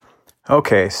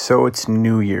Okay, so it's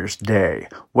New Year's Day.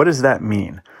 What does that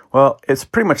mean? Well, it's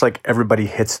pretty much like everybody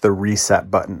hits the reset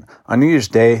button. On New Year's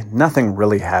Day, nothing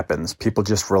really happens. People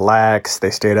just relax, they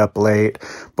stayed up late.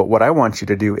 But what I want you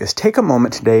to do is take a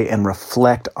moment today and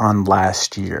reflect on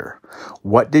last year.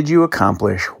 What did you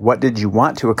accomplish? What did you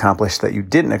want to accomplish that you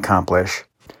didn't accomplish?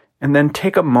 And then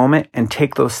take a moment and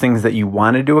take those things that you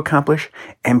wanted to accomplish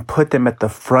and put them at the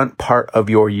front part of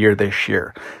your year this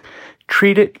year.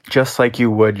 Treat it just like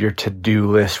you would your to-do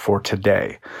list for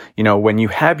today. You know, when you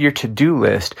have your to-do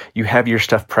list, you have your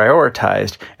stuff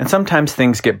prioritized, and sometimes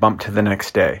things get bumped to the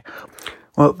next day.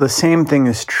 Well, the same thing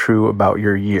is true about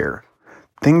your year.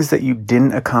 Things that you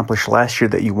didn't accomplish last year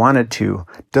that you wanted to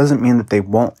doesn't mean that they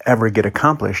won't ever get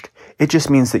accomplished. It just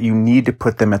means that you need to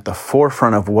put them at the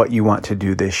forefront of what you want to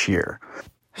do this year.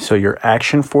 So your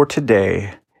action for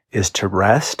today is to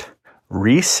rest,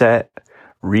 reset,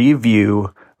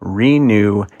 review,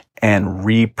 renew, and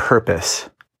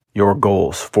repurpose your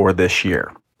goals for this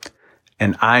year.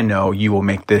 And I know you will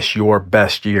make this your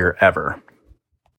best year ever.